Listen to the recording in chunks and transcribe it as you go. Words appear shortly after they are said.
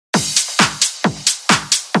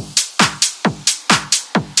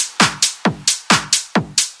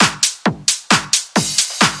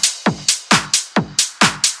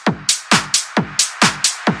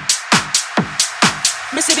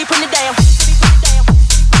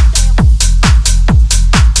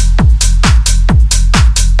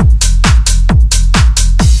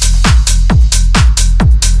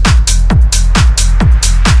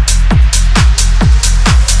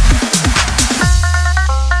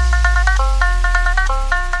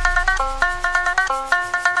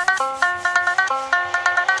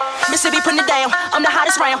the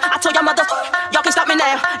hottest round. I told y'all mother, y'all can stop me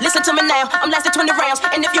now. Listen to me now, I'm lasting 20 rounds.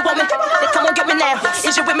 And if you want me, then come on get me now.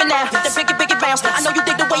 Is you with me now? The biggie bounce. I know you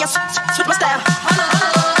dig the way I switch my style.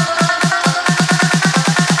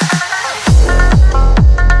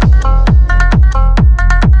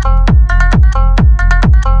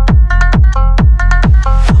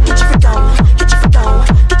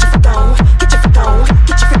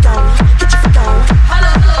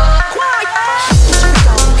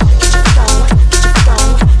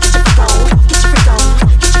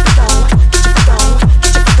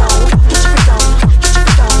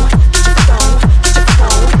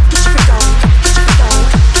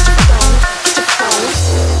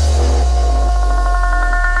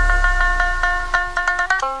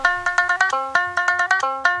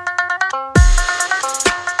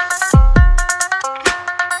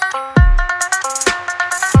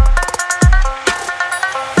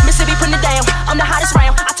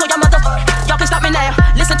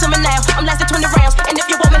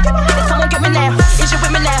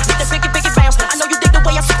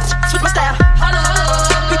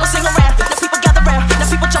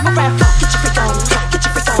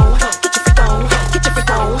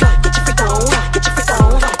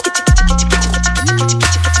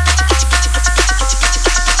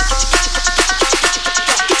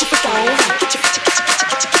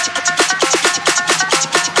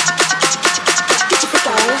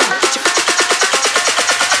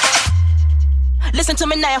 Listen to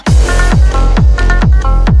me now.